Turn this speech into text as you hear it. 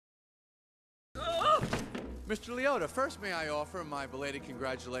Mr. Liotta, first may I offer my belated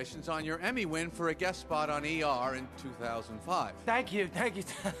congratulations on your Emmy win for a guest spot on ER in 2005. Thank you.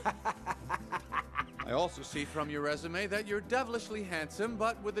 I also see from your resume that you're devilishly handsome,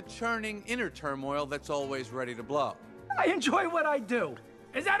 but with a churning inner turmoil that's always ready to blow. I enjoy what I do.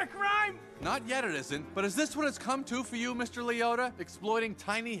 Is that a crime? Not yet it isn't, but is this what it's come to for you, Mr. Liotta? Exploiting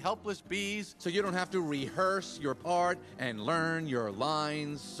tiny, helpless bees so you don't have to rehearse your part and learn your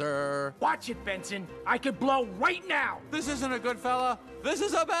lines, sir? Watch it, Benson. I could blow right now. This isn't a good fella. This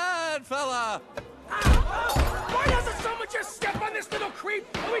is a bad fella. Why doesn't someone just step on this little creep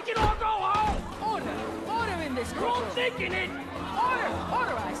and we can all go home? Order in this You're all courtroom. thinking it.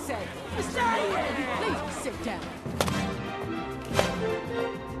 Order, I say. Mr. Liotta, please sit down.